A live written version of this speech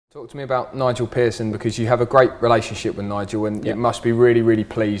Talk to me about Nigel Pearson, because you have a great relationship with Nigel, and you must be really, really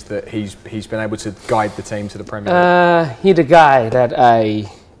pleased that he's been able to guide the team to the Premier League. He's the guy that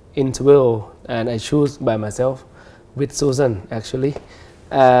I interview and I choose by myself with Susan actually.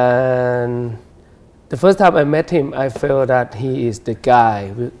 And the first time I met him, I felt that he is the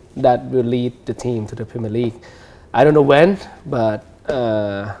guy that will lead the team to the Premier League. I don't know when, but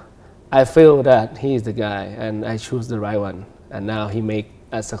I feel that he is the guy, and I choose the right one. And now he make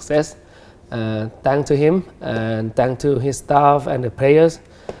a success. Thanks to him and thanks to his staff and the players.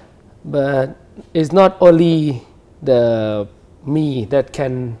 But it's not only me that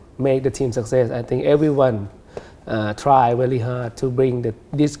can make the team success. I think everyone try very hard to bring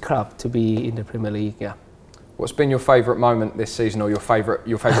this club to be in the Premier League. Yeah. What's been your favourite moment this season, or your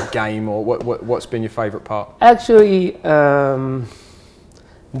favourite game, or what's been your favourite part? Actually,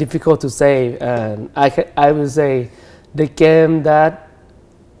 difficult to say. I will say the game that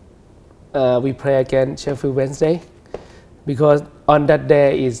we play against Sheffield Wednesday, because on that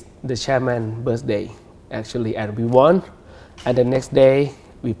day is the chairman's birthday actually, and we won, and the next day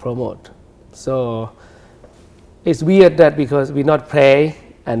we promote. So it's weird that because we not play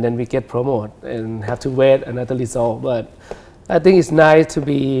and then we get promoted and have to wait another result. But I think it's nice to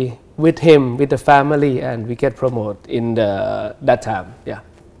be with him, with the family, and we get promoted in that time. Yeah.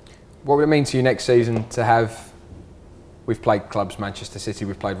 What would it mean to you next season to have? We've played clubs, Manchester City,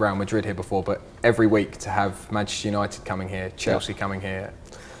 we've played Real Madrid here before, but every week to have Manchester United coming here, Chelsea coming here?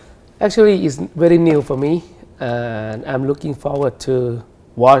 Actually, it's very new for me, and I'm looking forward to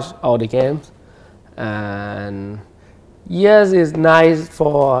watch all the games. And yes, it's nice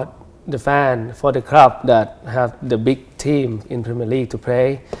for the fan, for the club that have the big team in Premier League to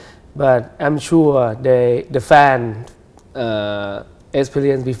play, but I'm sure the fan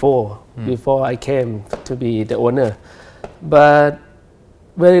experience before I came to be the owner. But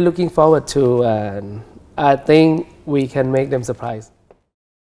very looking forward to, and I think we can make them surprised.